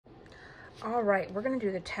All right, we're gonna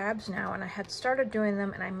do the tabs now, and I had started doing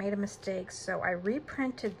them and I made a mistake, so I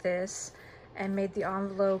reprinted this and made the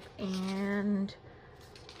envelope, and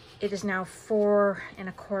it is now 4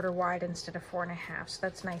 1/4 wide instead of 4 1/2, so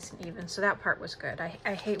that's nice and even. So that part was good.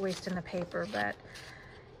 I hate wasting the paper, but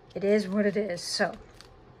it is what it is. So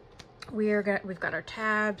we've got our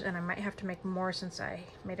tabs, and I might have to make more since I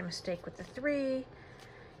made a mistake with the 3.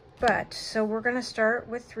 But, so we're gonna start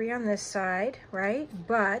with 3 on this side, right?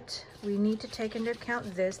 But we need to take into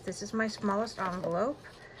account this. This is my smallest envelope,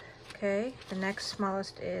 okay? The next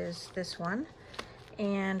smallest is this one.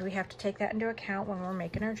 And we have to take that into account when we're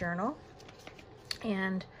making our journal.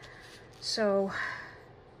 And so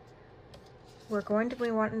we're going to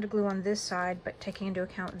be wanting to glue on this side, but taking into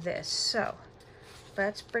account this. So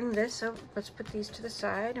let's bring this up, let's put these to the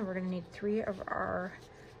side, and we're gonna need 3 of our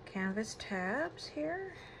canvas tabs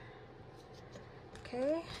here.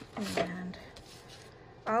 Okay, and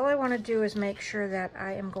all I want to do is make sure that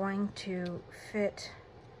I am going to fit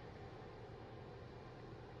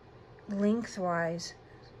lengthwise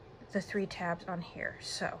the 3 tabs on here.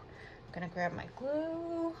 So I'm going to grab my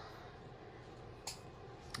glue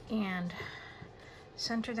and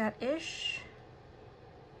center that ish.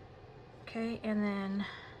 Okay, and then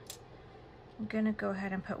I'm going to go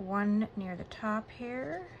ahead and put 1 near the top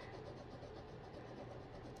here.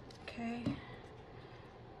 Okay.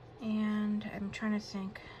 And I'm trying to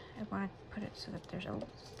think, I want to put it so that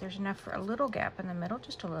there's enough for a little gap in the middle,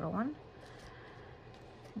 just a little one.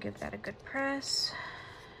 Give that a good press.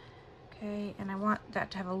 Okay, and I want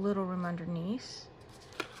that to have a little room underneath.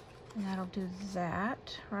 And that'll do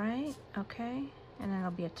that, right? Okay, and then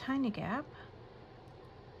there'll be a tiny gap.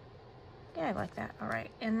 Yeah, I like that. All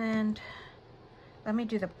right, and then let me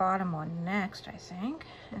do the bottom one next, I think.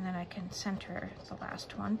 And then I can center the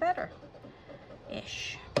last one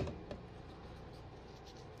better-ish.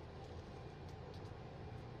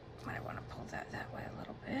 I want to pull that way a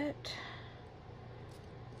little bit.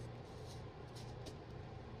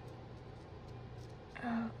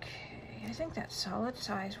 Okay, I think that's solid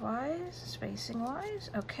size-wise, spacing-wise.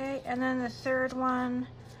 Okay, and then the third one,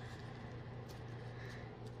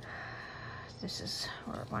 this is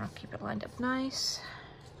where I want to keep it lined up nice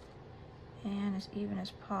and as even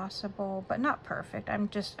as possible, but not perfect. I'm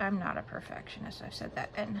not a perfectionist. I've said that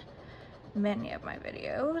in many of my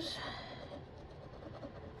videos.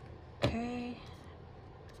 Okay,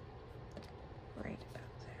 right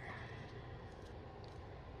about there.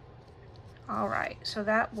 All right, so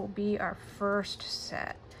that will be our first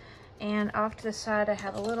set. And off to the side, I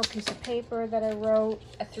have a little piece of paper that I wrote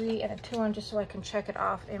a 3 and a 2 on, just so I can check it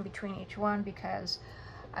off in between each one, because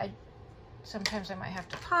sometimes I might have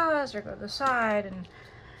to pause or go to the side, and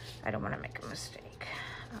I don't want to make a mistake.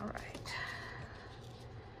 All right.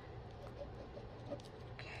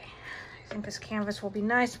 I think this canvas will be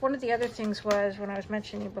nice. One of the other things was, when I was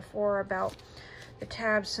mentioning before about the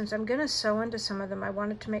tabs, since I'm gonna sew into some of them, I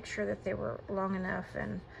wanted to make sure that they were long enough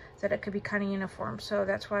and that it could be kind of uniform. So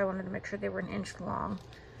that's why I wanted to make sure they were 1 inch long.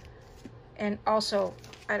 And also,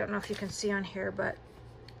 I don't know if you can see on here, but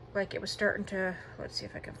like it was starting to, let's see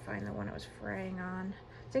if I can find the one it was fraying on.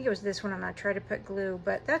 I think it was this one, and I tried to put glue,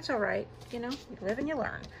 but that's all right. You know, you live and you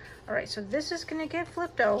learn. All right, so this is gonna get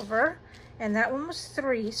flipped over, and that one was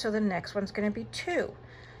 3, so the next one's gonna be 2.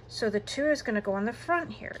 So the 2 is gonna go on the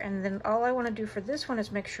front here, and then all I wanna do for this one is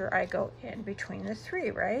make sure I go in between the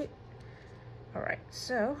 3, right? All right,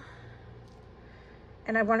 so,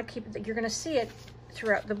 and I wanna keep it, you're gonna see it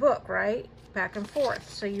throughout the book, right? Back and forth,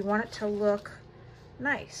 so you want it to look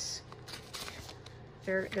nice.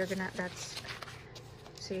 They're gonna,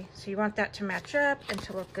 see, so you want that to match up and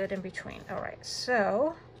to look good in between. All right,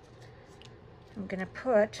 so I'm gonna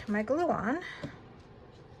put my glue on,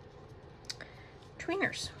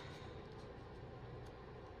 tweeners.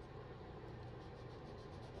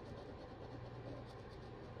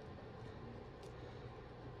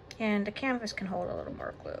 And the canvas can hold a little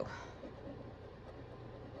more glue.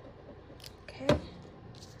 Okay.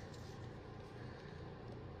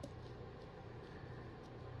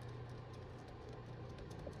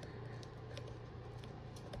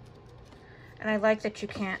 And I like that you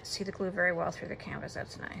can't see the glue very well through the canvas.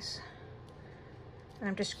 That's nice. And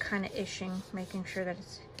I'm just kind of ishing, making sure that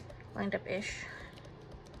it's lined up ish.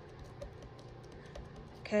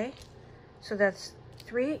 Okay, so that's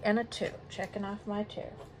 3 and a 2, checking off my 2.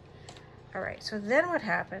 All right, so then what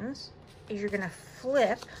happens is you're gonna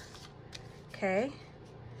flip, okay?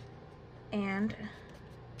 And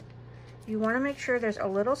you wanna make sure there's a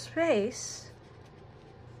little space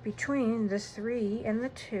between the 3 and the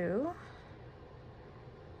 2.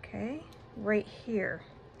 Okay, right here.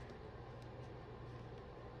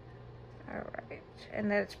 All right, and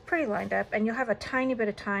that's pretty lined up, and you'll have a tiny bit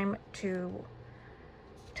of time to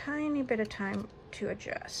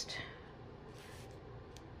adjust.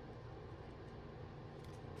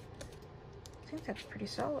 I think that's pretty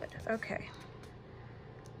solid. Okay.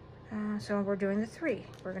 So we're doing the 3.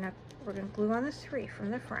 We're gonna glue on the 3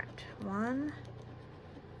 from the front. 1,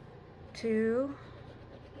 2,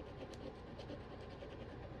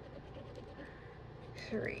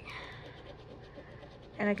 3.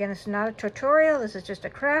 And again, this is not a tutorial. This is just a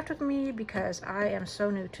craft with me because I am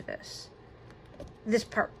so new to this. This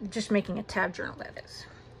part, just making a tab journal, that is.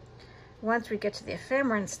 Once we get to the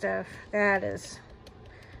ephemera and stuff, that is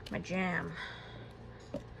my jam.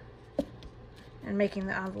 And making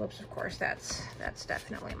the envelopes, of course, that's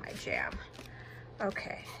definitely my jam.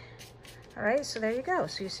 Okay. All right, so there you go.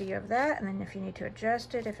 So you see you have that, and then if you need to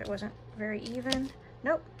adjust it, if it wasn't very even.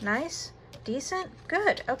 Nope, nice, decent,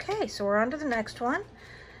 good. Okay, so we're on to the next one.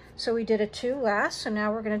 So we did a 2 last, so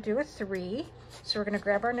now we're gonna do a 3. So we're gonna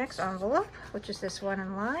grab our next envelope, which is this one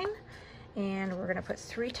in line, and we're gonna put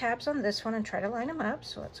 3 tabs on this one and try to line them up.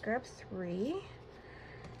 So let's grab 3.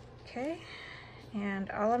 Okay. And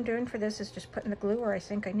all I'm doing for this is just putting the glue where I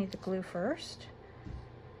think I need the glue first.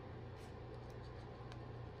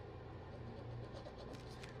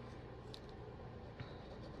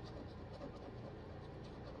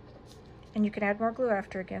 And you can add more glue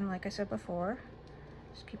after, again, like I said before.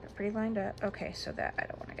 Just keep it pretty lined up. Okay, so that, I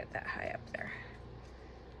don't want to get that high up there.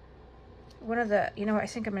 One of the, you know what, I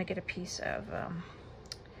think I'm going to get a piece of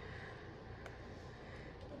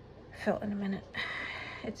felt in a minute.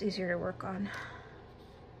 It's easier to work on.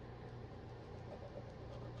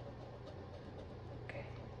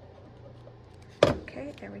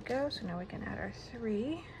 Okay, there we go. So now we can add our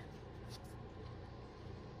 3.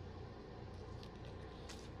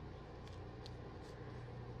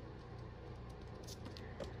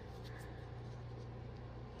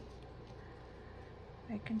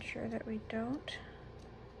 Making sure that we don't,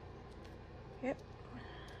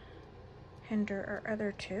 hinder our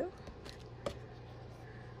other 2.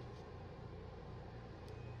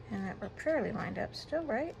 And that we're fairly lined up still,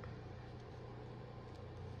 right?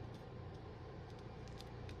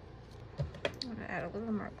 I'm gonna add a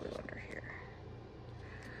little more glue under here.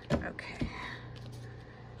 Okay.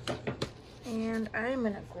 And I'm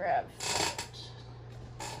gonna grab that.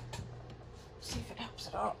 See if it helps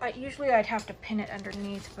at all. Usually I'd have to pin it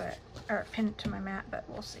underneath, or pin it to my mat, but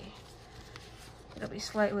we'll see. It'll be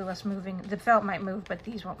slightly less moving. The felt might move, but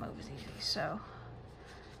these won't move as easy, so.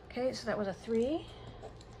 Okay, so that was a 3.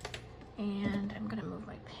 And I'm gonna move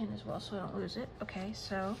my pin as well so I don't lose it. Okay,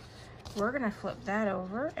 so we're gonna flip that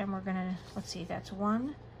over and we're gonna, let's see, that's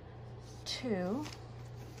 1, 2,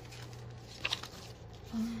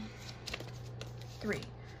 3.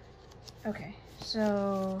 Okay,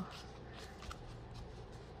 so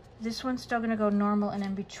this one's still gonna go normal, and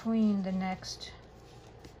in between the next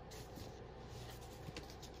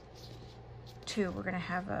 2, we're gonna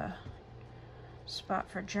have a spot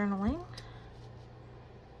for journaling.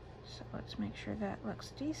 So let's make sure that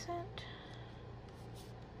looks decent.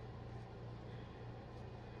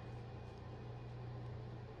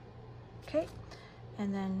 Okay,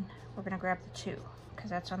 and then we're gonna grab the 2 because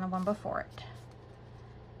that's on the one before it.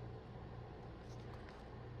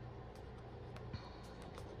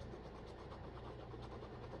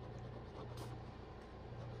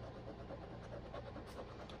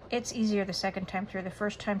 It's easier the second time through. The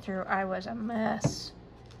first time through, I was a mess.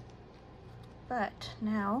 But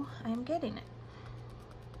now I am getting it.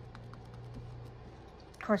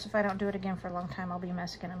 Of course, if I don't do it again for a long time, I'll be a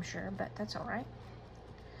mess again, I'm sure, but that's all right.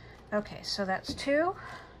 Okay, so that's 2.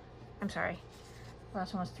 I'm sorry. The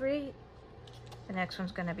last one was 3. The next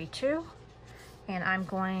one's gonna be 2. And I'm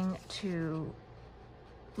going to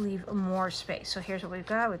leave more space. So here's what we've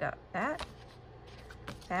got. We got that,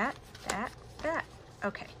 that, that, that.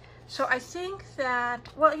 Okay, so I think that,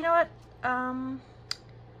 well, you know what?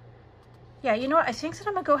 Yeah, you know what? I think that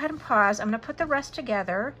I'm gonna go ahead and pause. I'm gonna put the rest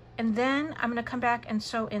together, and then I'm gonna come back and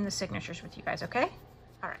sew in the signatures with you guys, okay?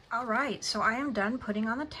 All right, so I am done putting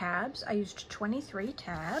on the tabs. I used 23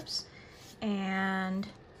 tabs, and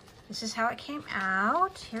this is how it came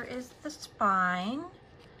out. Here is the spine.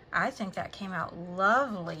 I think that came out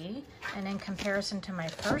lovely, and in comparison to my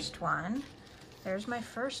first one, there's my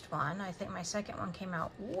first one. I think my second one came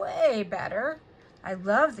out way better. I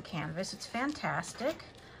love the canvas, it's fantastic.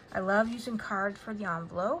 I love using card for the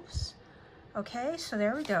envelopes. Okay, so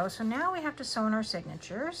there we go. So now we have to sew in our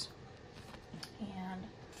signatures. And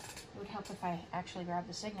it would help if I actually grabbed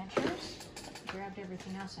the signatures. I grabbed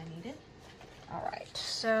everything else I needed. All right,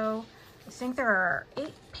 so I think there are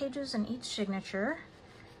 8 pages in each signature.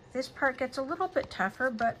 this part gets a little bit tougher,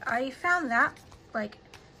 but I found that, like,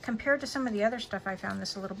 compared to some of the other stuff, I found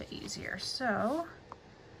this a little bit easier. So,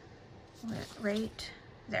 right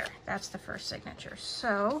there, that's the first signature.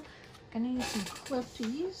 So, I'm gonna use some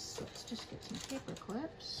clippies. Let's just get some paper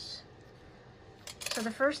clips. So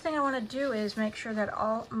the first thing I want to do is make sure that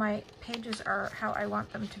all my pages are how I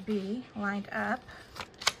want them to be, lined up.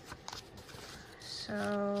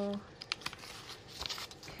 So,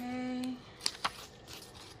 okay,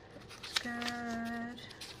 that's good.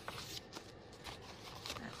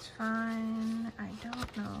 That's fine. I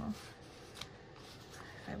don't know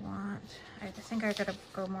if I want, I think I gotta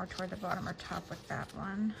go more toward the bottom or top with that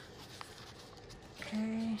one.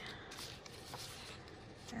 Okay,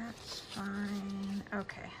 that's fine.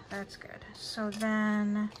 Okay, that's good. So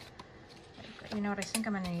then, you know what, I think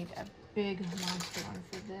I'm gonna need a big monster one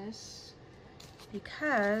for this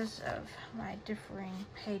because of my differing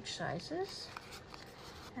page sizes,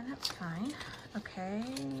 and that's fine. Okay,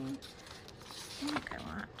 I think I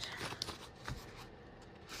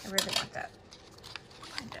really want that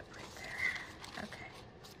lined up right there. Okay.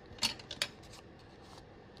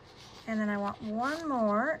 And then I want one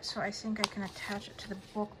more, so I think I can attach it to the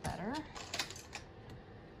book better.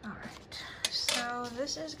 All right, so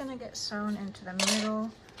this is gonna get sewn into the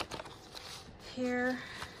middle here,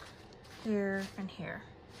 here, and here.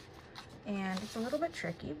 And it's a little bit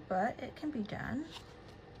tricky, but it can be done.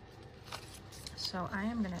 So I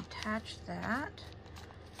am gonna attach that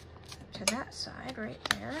to that side right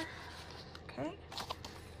there. Okay.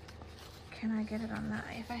 Can I get it on that?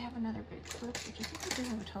 If I have another big clip, which I think I do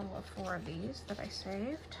have a total of 4 of these that I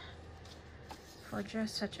saved for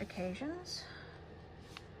just such occasions.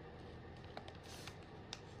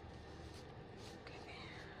 Okay.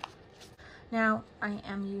 Now I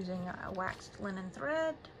am using a waxed linen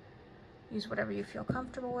thread. Use whatever you feel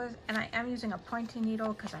comfortable with. And I am using a pointy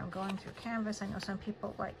needle because I'm going through canvas. I know some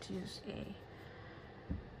people like to use a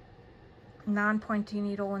non-pointy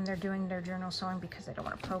needle when they're doing their journal sewing because they don't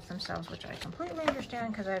want to poke themselves, which I completely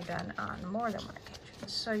understand because I've done on more than one occasion.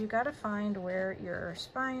 So you got to find where your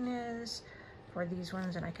spine is for these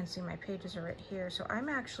ones, and I can see my pages are right here. So I'm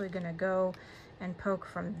actually going to go and poke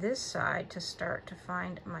from this side to start to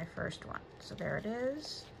find my first one. So there it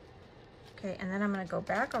is. Okay, and then I'm going to go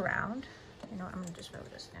back around. You know what, I'm going to just move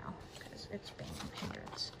this now because it's being a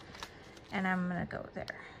hindrance. And I'm going to go there,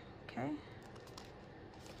 okay?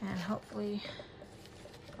 And hopefully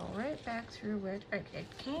go right back through where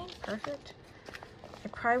it came. Perfect. I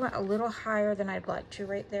probably went a little higher than I'd like to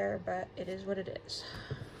right there, but it is what it is.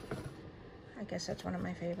 I guess that's one of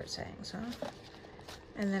my favorite sayings, huh?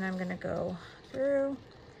 And then I'm going to go through,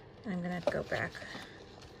 and I'm going to go back.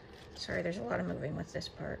 Sorry, there's a lot of moving with this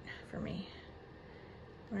part for me.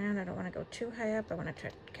 Around, I don't want to go too high up. I want to try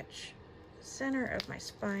to catch the center of my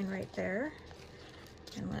spine right there.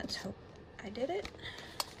 And let's hope I did it.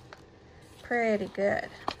 Pretty good,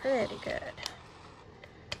 pretty good.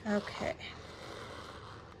 Okay.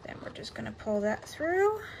 Then we're just going to pull that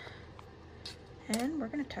through, and we're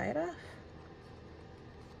going to tie it off.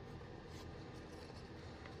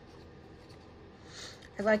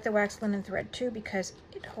 I like the waxed linen thread too because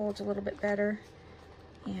it holds a little bit better.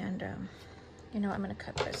 And you know, I'm going to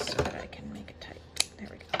cut this so that I can make it tight. There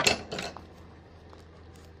we go.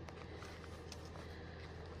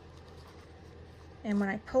 And when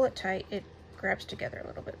I pull it tight, it grabs together a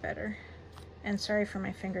little bit better. And sorry for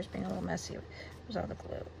my fingers being a little messy. It was all the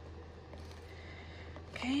glue.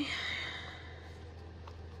 Okay.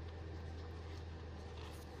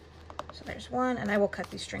 So there's one, and I will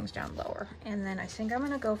cut these strings down lower. And then I think I'm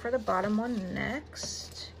going to go for the bottom one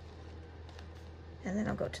next. And then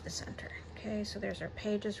I'll go to the center. Okay, so there's our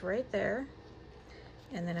pages right there.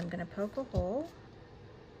 And then I'm going to poke a hole.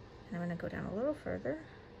 And I'm going to go down a little further.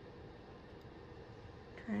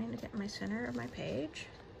 Trying to get my center of my page.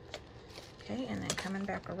 Okay, and then coming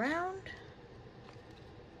back around.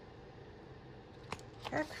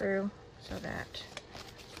 Back through so that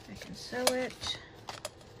I can sew it.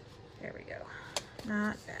 There we go.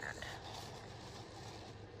 Not bad.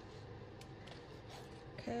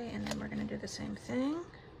 Okay, and then we're going to do the same thing.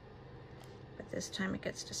 But this time it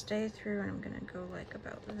gets to stay through, and I'm going to go like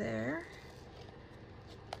about there.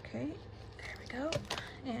 Okay, there we go.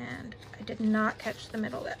 And I did not catch the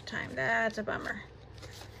middle that time. That's a bummer.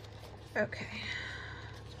 Okay,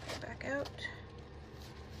 let's pull it back out.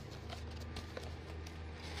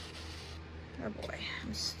 Oh boy,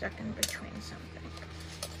 I'm stuck in between something.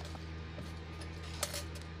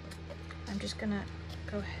 I'm just gonna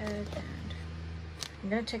go ahead and I'm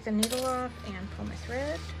gonna take the needle off and pull my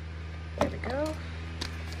thread. There we go.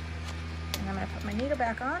 And I'm gonna put my needle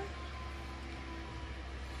back on.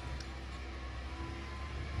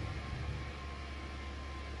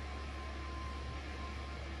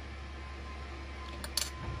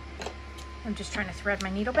 I'm just trying to thread my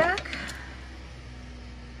needle back.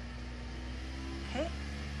 Okay.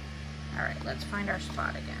 All right, let's find our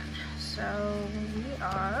spot again. So we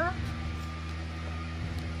are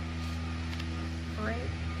right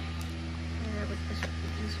here. This would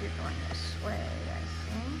be easier going this way, I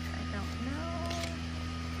think. I don't know.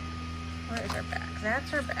 Where is our back?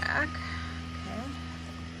 That's our back. Okay.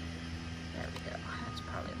 There we go. That's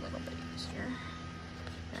probably a little bit easier.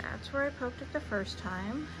 That's where I poked it the first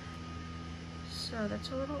time. So that's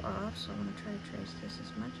a little off, so I'm going to try to trace this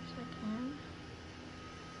as much as I can.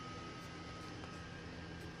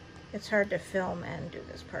 It's hard to film and do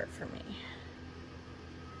this part for me.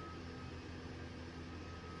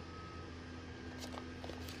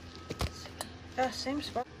 Let's see. Same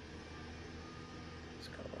spot. Let's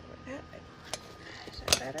go over that. Is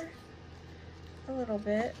that better? A little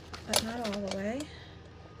bit, but not all the way.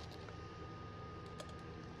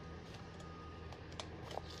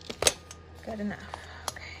 Good enough.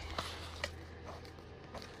 Okay.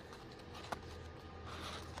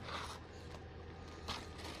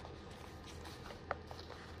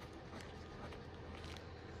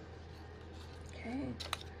 Okay.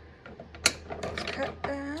 Let's cut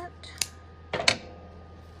that.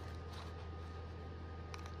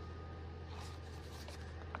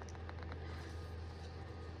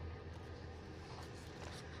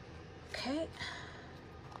 Okay.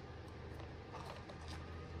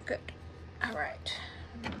 Good. All right.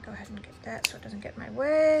 I'm gonna go ahead and get that so it doesn't get in my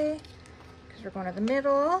way, because we're going to the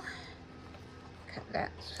middle. Cut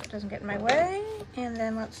that so it doesn't get in my way, and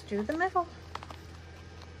then let's do the middle.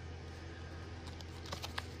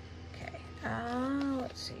 Okay.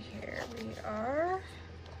 Let's see here. We are.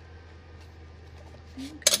 I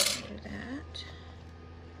think I can do that.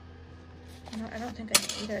 No, I don't think I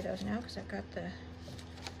need either of those now because I've got the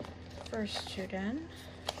first two done.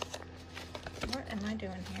 What am I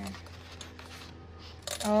doing here?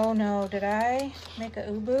 Oh no, did I make a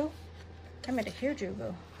ubu? I made a huge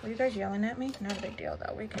ubu. Were you guys yelling at me? Not a big deal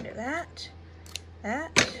though. We can do that,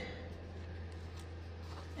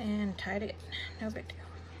 and tie it again. No big deal.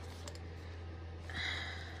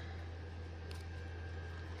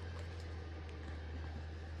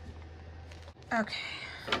 Okay.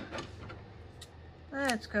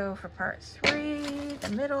 Let's go for part 3, the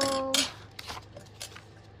middle.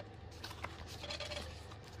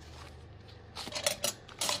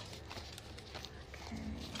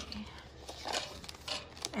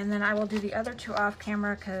 And then I will do the other 2 off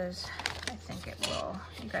camera because I think it will,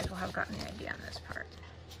 you guys will have gotten the idea on this part.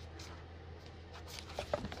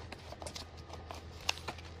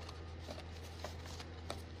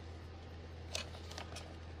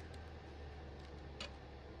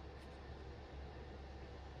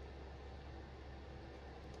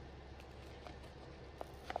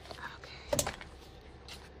 Okay.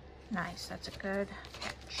 Nice, that's a good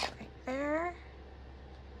catch right there.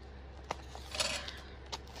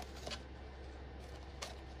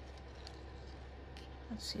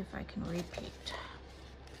 Let's see if I can repeat.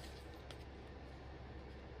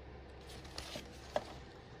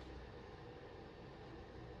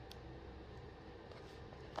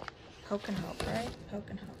 Poke and hope, right? Poke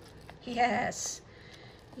and hope. Yes!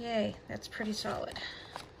 Yay, that's pretty solid.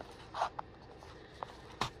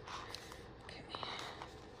 Okay.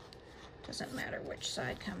 Doesn't matter which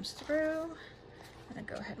side comes through. I'm gonna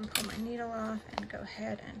go ahead and pull my needle off and go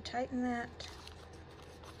ahead and tighten that.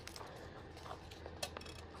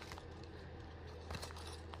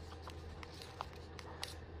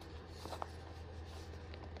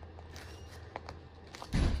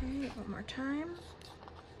 Okay, one more time.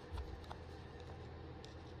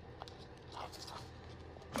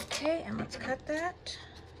 Okay, and let's cut that.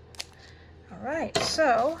 All right,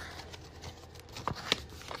 so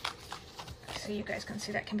you guys can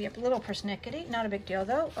see that can be a little persnickety. Not a big deal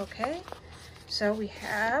though. Okay, so we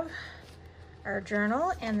have our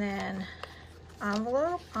journal and then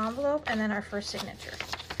envelope, and then our first signature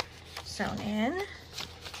sewn in.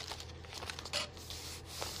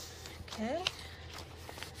 Okay.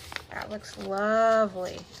 That looks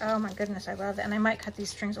lovely. Oh my goodness, I love that. And I might cut these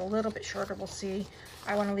strings a little bit shorter. We'll see.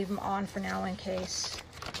 I want to leave them on for now in case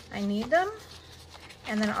I need them.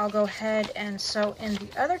 And then I'll go ahead and sew in the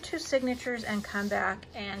other 2 signatures and come back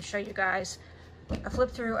and show you guys a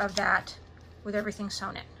flip through of that with everything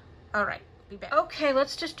sewn in. All right, be back. Okay,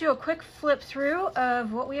 let's just do a quick flip through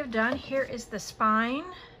of what we have done. Here is the spine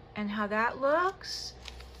and how that looks.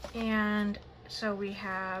 And so we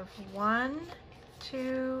have 1,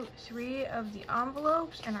 2, 3 of the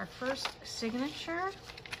envelopes and our first signature.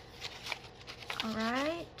 All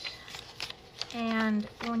right. And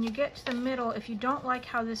when you get to the middle, if you don't like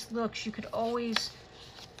how this looks, you could always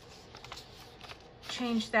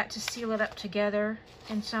change that to seal it up together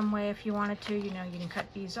in some way if you wanted to. You know, you can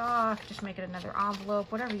cut these off, just make it another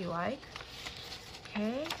envelope, whatever you like.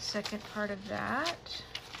 Okay, second part of that.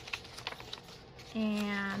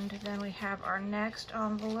 And then we have our next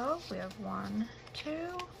envelope. We have 1, 2,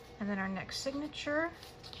 and then our next signature.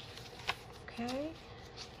 Okay.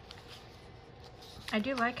 I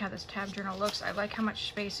do like how this tab journal looks. I like how much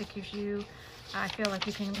space it gives you. I feel like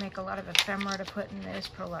you can make a lot of ephemera to put in this,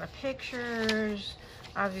 put a lot of pictures,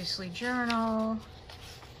 obviously journal,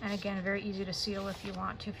 and again, very easy to seal if you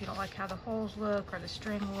want to, if you don't like how the holes look or the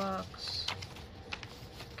string looks.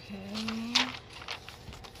 Okay.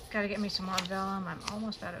 Gotta get me some more vellum. I'm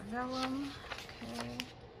almost out of vellum. Okay.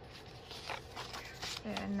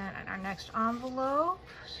 And then our next envelope.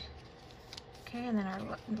 Okay, and then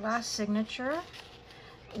our last signature.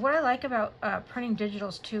 What I like about printing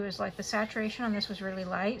digitals too is like the saturation on this was really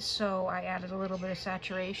light, so I added a little bit of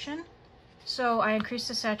saturation. So I increased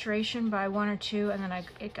the saturation by 1 or 2, and then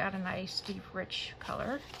it got a nice deep rich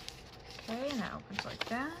color. Okay, and that opens like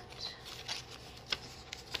that.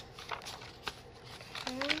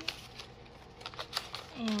 Okay,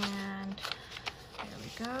 and there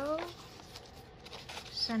we go.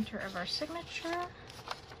 Center of our signature.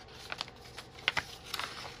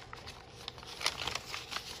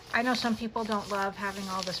 I know some people don't love having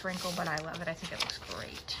all this wrinkle, but I love it. I think it looks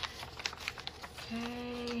great.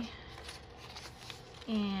 Okay.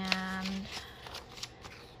 And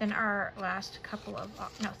then our last couple of,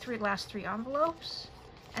 last three envelopes.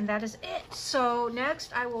 And that is it. So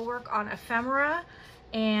next I will work on ephemera,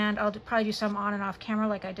 and I'll probably do some on and off camera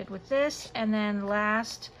like I did with this. And then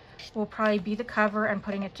last will probably be the cover and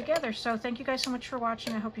putting it together. So thank you guys so much for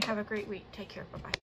watching. I hope you have a great week. Take care. Bye-bye.